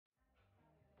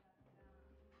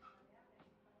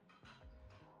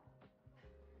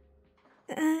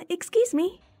Excuse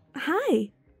me.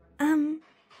 Hi.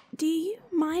 Do you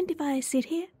mind if I sit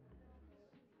here?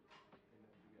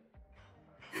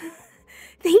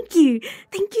 Thank you.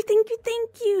 Thank you, thank you,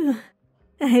 thank you.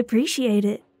 I appreciate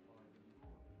it.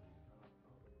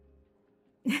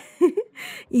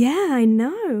 Yeah, I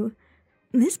know.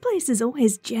 This place is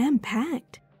always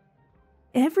jam-packed.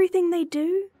 Everything they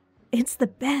do, it's the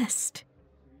best.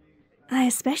 I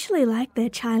especially like their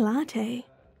chai latte.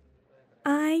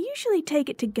 I usually take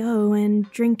it to go and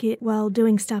drink it while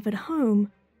doing stuff at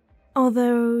home,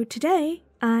 although today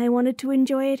I wanted to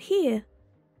enjoy it here.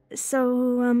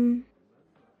 So,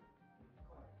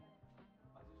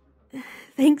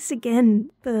 thanks again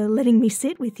for letting me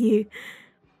sit with you.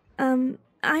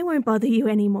 I won't bother you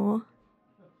anymore.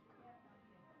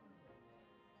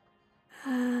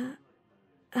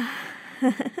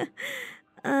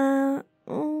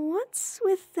 What's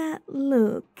with that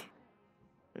look?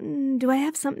 Do I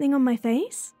have something on my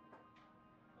face?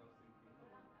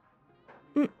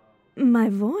 My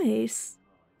voice?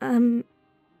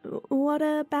 What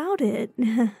about it?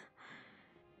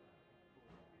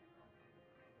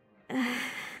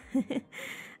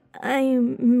 I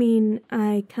mean,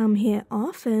 I come here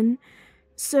often,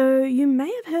 so you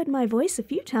may have heard my voice a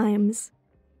few times.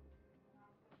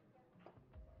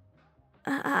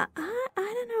 I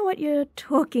don't know what you're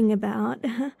talking about.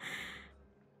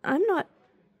 I'm not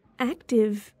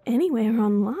active anywhere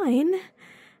online.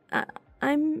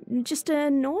 I'm just a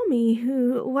normie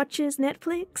who watches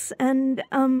Netflix and,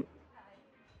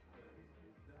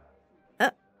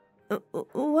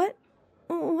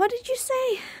 What did you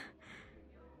say?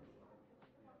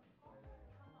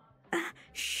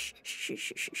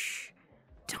 Shh.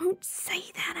 Don't say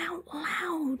that out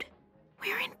loud.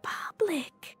 We're in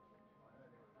public.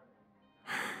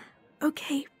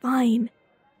 Okay, fine.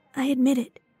 I admit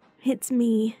it. It's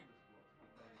me.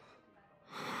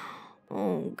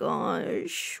 Oh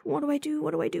gosh. What do I do?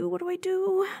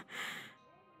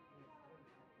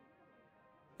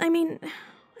 I mean,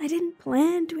 I didn't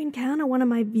plan to encounter one of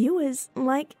my viewers,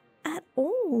 like, at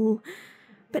all.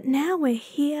 But now we're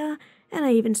here, and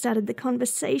I even started the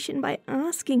conversation by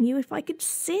asking you if I could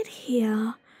sit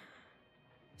here.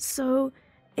 So,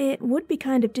 it would be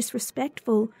kind of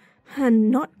disrespectful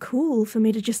and not cool for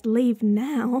me to just leave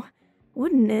now,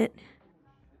 wouldn't it?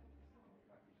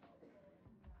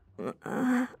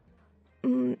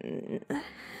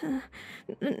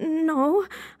 No,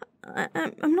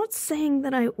 I'm not saying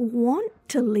that I want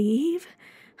to leave.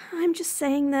 I'm just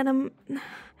saying that I'm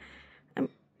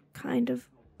kind of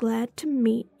glad to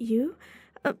meet you.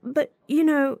 But, you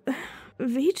know,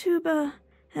 Vtuber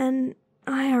and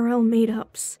IRL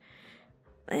meetups,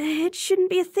 it shouldn't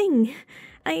be a thing.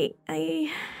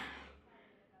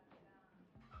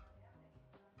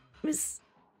 Is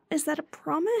that a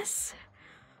promise?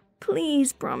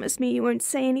 Please promise me you won't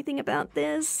say anything about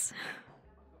this.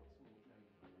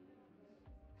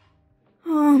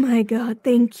 Oh my god,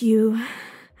 thank you.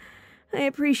 I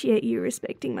appreciate you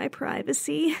respecting my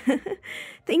privacy.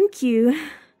 Thank you.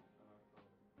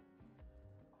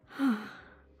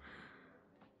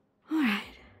 Alright.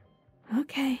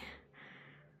 Okay.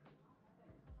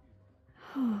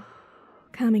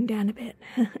 Calming down a bit.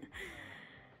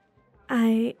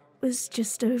 I was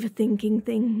just overthinking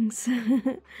things.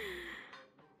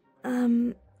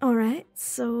 Alright,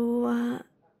 so,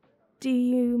 do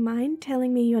you mind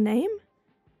telling me your name?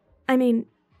 I mean,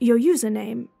 your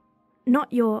username,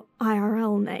 not your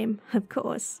IRL name, of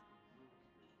course.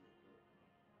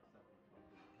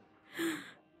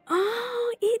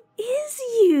 Oh, it is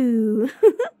you!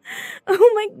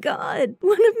 Oh my god,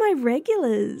 one of my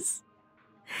regulars.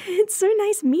 It's so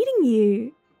nice meeting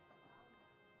you.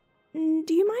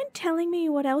 Do you mind telling me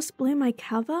what else blew my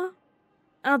cover?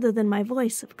 Other than my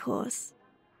voice, of course.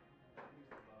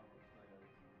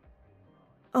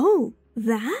 Oh,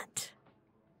 that?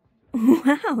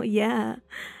 Wow, yeah.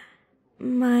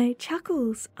 My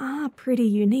chuckles are pretty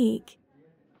unique.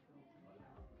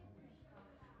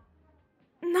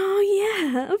 No,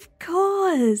 yeah, of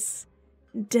course.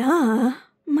 Duh,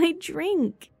 my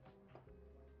drink.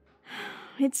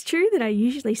 It's true that I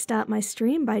usually start my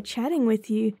stream by chatting with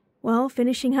you while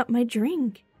finishing up my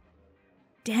drink.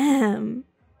 Damn,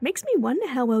 makes me wonder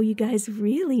how well you guys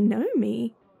really know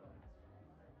me.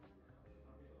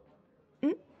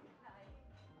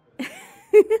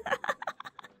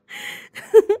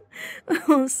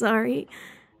 Oh, sorry.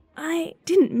 I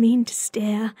didn't mean to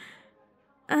stare.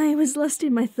 I was lost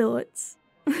in my thoughts.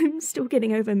 I'm still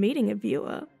getting over meeting a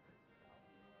viewer.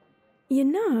 You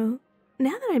know,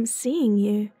 now that I'm seeing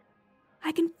you,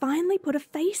 I can finally put a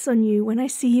face on you when I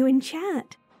see you in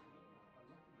chat.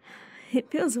 It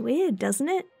feels weird, doesn't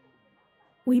it?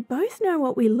 We both know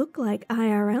what we look like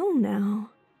IRL now.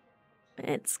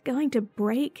 It's going to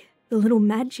break the little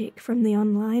magic from the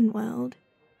online world.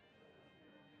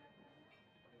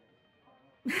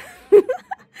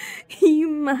 You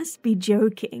must be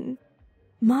joking.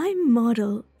 My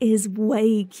model is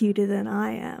way cuter than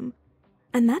I am,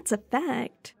 and that's a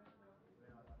fact.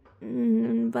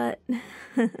 But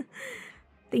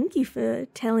thank you for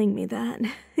telling me that.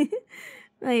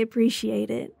 I appreciate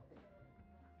it.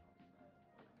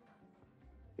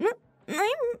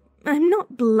 I'm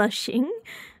not blushing.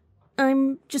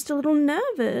 I'm just a little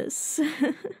nervous.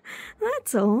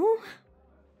 That's all.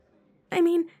 I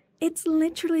mean, it's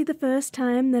literally the first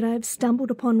time that I've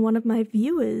stumbled upon one of my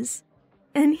viewers,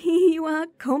 and here you are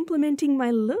complimenting my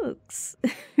looks.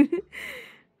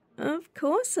 Of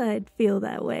course I'd feel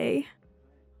that way.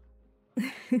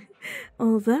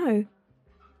 Although,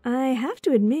 I have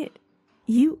to admit,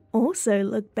 you also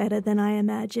look better than I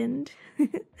imagined.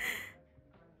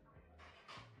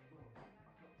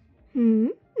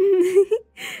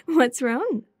 What's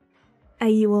wrong? Are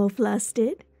you all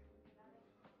flustered?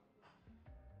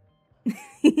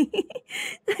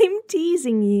 I'm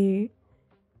teasing you.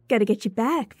 Gotta get you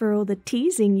back for all the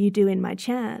teasing you do in my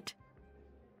chat.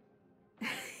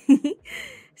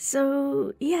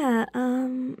 So, yeah,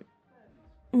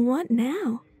 what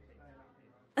now?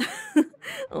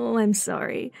 Oh, I'm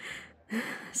sorry.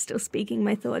 Still speaking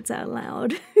my thoughts out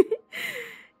loud.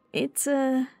 It's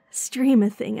a streamer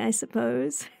thing, I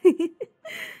suppose.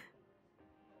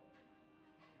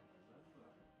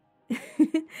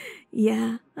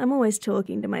 Yeah, I'm always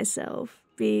talking to myself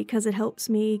because it helps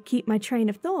me keep my train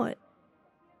of thought.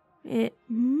 It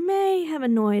may have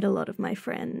annoyed a lot of my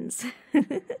friends.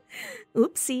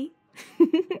 Oopsie.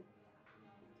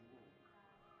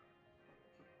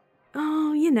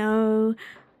 Oh, you know.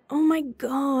 Oh my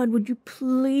god, would you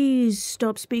please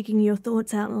stop speaking your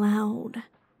thoughts out loud?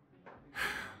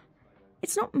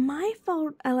 It's not my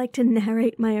fault I like to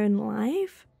narrate my own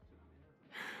life.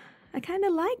 I kinda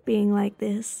like being like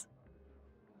this.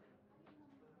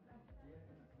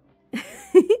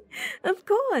 Of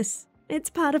course, it's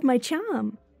part of my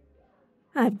charm.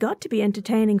 I've got to be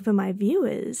entertaining for my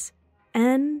viewers,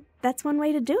 and that's one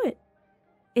way to do it.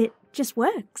 It just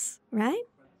works, right?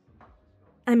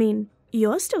 I mean,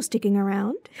 you're still sticking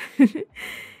around.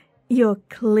 You're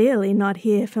clearly not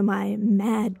here for my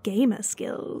mad gamer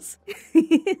skills.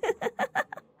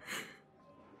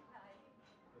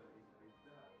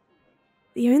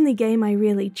 The only game I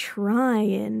really try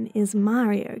in is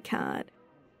Mario Kart,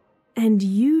 and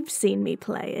you've seen me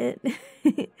play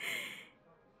it.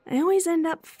 I always end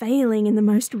up failing in the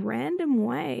most random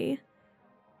way.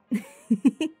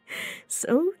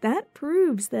 So that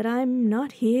proves that I'm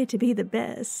not here to be the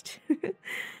best.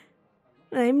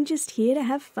 I'm just here to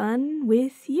have fun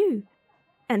with you.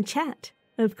 And chat,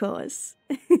 of course.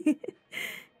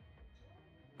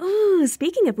 Oh,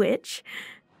 speaking of which,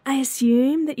 I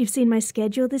assume that you've seen my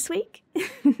schedule this week?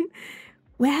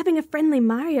 We're having a friendly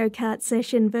Mario Kart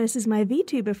session versus my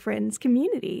Vtuber friends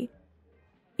community.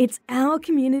 It's our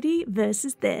community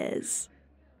versus theirs.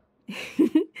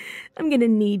 I'm gonna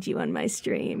need you on my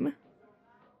stream.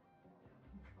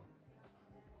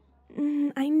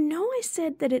 I know I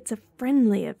said that it's a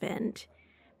friendly event,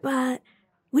 but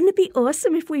wouldn't it be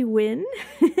awesome if we win?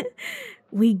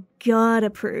 We gotta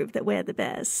prove that we're the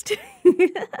best.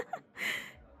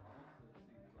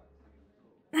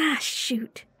 Ah,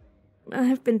 shoot.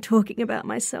 I've been talking about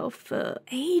myself for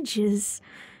ages.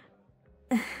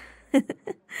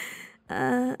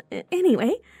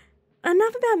 Anyway,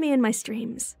 enough about me and my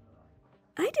streams.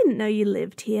 I didn't know you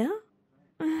lived here.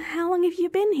 How long have you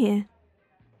been here?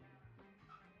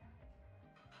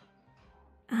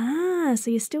 Ah,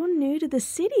 so you're still new to the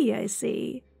city, I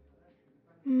see.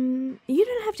 You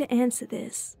don't have to answer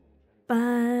this,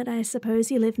 but I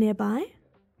suppose you live nearby?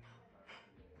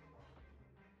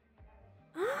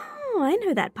 Oh, I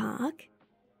know that park.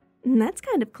 That's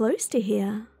kind of close to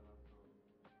here.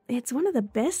 It's one of the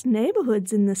best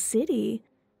neighborhoods in the city.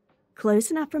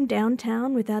 Close enough from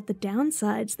downtown without the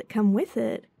downsides that come with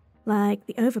it, like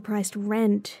the overpriced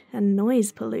rent and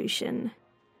noise pollution.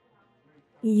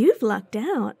 You've lucked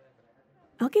out.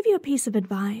 I'll give you a piece of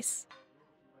advice.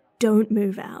 Don't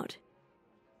move out.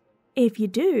 If you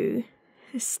do,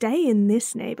 stay in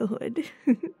this neighborhood.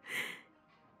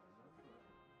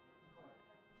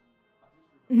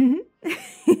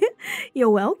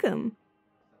 You're welcome.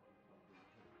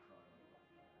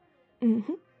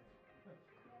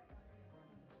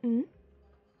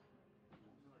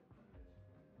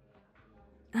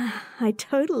 I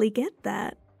totally get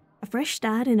that. A fresh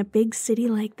start in a big city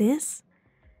like this.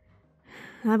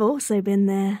 I've also been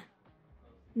there.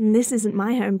 This isn't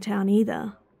my hometown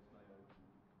either.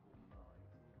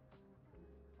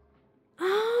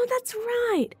 Oh, that's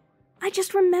right. I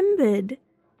just remembered.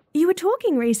 You were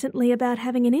talking recently about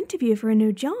having an interview for a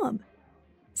new job.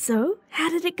 So, how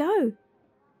did it go?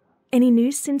 Any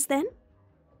news since then?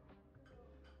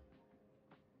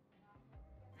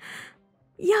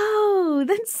 Yo,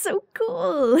 that's so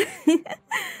cool.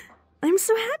 I'm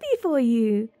so happy for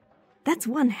you. That's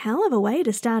one hell of a way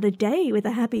to start a day with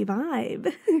a happy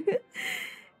vibe.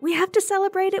 We have to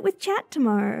celebrate it with chat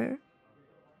tomorrow.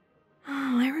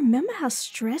 Oh, I remember how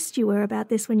stressed you were about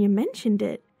this when you mentioned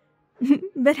it.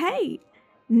 But hey,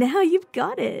 now you've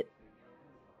got it.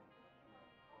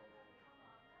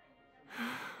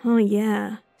 Oh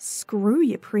yeah, screw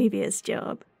your previous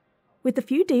job. With the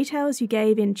few details you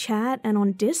gave in chat and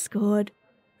on Discord,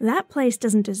 that place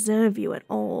doesn't deserve you at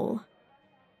all.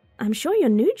 I'm sure your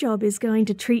new job is going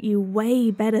to treat you way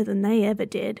better than they ever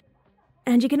did,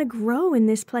 and you're going to grow in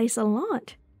this place a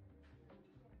lot.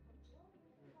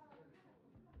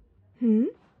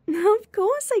 Of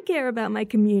course I care about my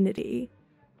community.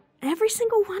 Every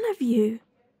single one of you.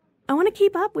 I want to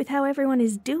keep up with how everyone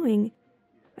is doing.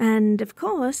 And of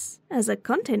course, as a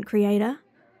content creator,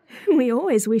 we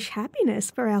always wish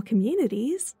happiness for our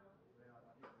communities.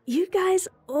 You guys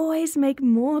always make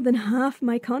more than half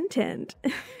my content.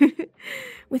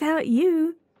 Without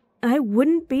you, I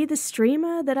wouldn't be the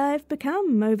streamer that I've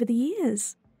become over the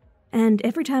years. And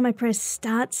every time I press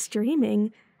start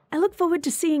streaming, I look forward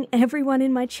to seeing everyone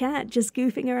in my chat just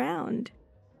goofing around.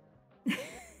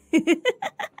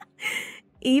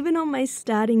 Even on my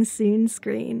starting soon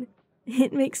screen,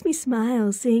 it makes me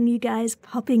smile seeing you guys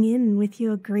popping in with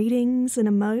your greetings and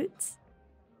emotes.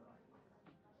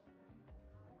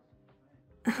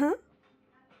 Huh?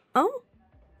 Oh?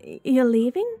 You're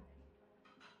leaving?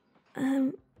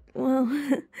 Well,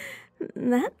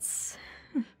 that's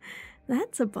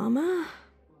a bummer.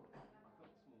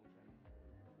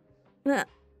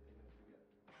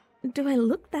 Do I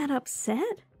look that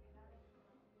upset?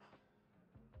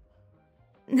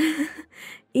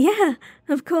 Yeah,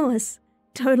 of course.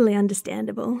 Totally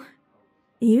understandable.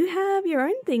 You have your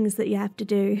own things that you have to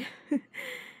do.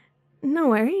 No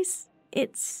worries.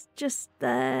 It's just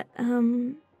that,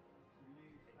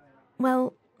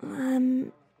 well,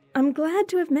 I'm glad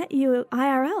to have met you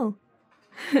IRL.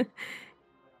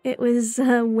 It was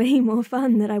way more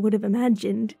fun than I would have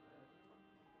imagined.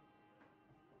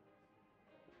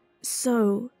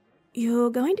 So,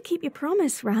 you're going to keep your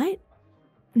promise, right?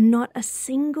 Not a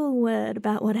single word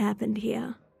about what happened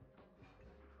here.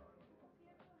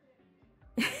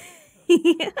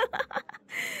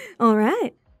 All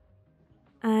right.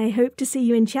 I hope to see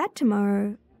you in chat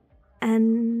tomorrow.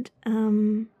 And,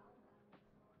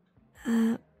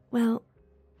 well,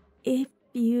 if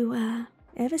you,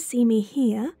 ever see me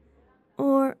here,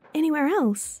 or anywhere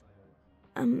else,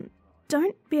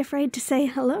 don't be afraid to say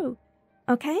hello,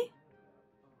 okay?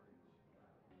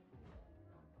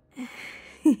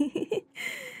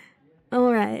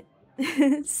 All right.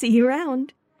 See you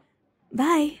around.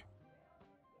 Bye.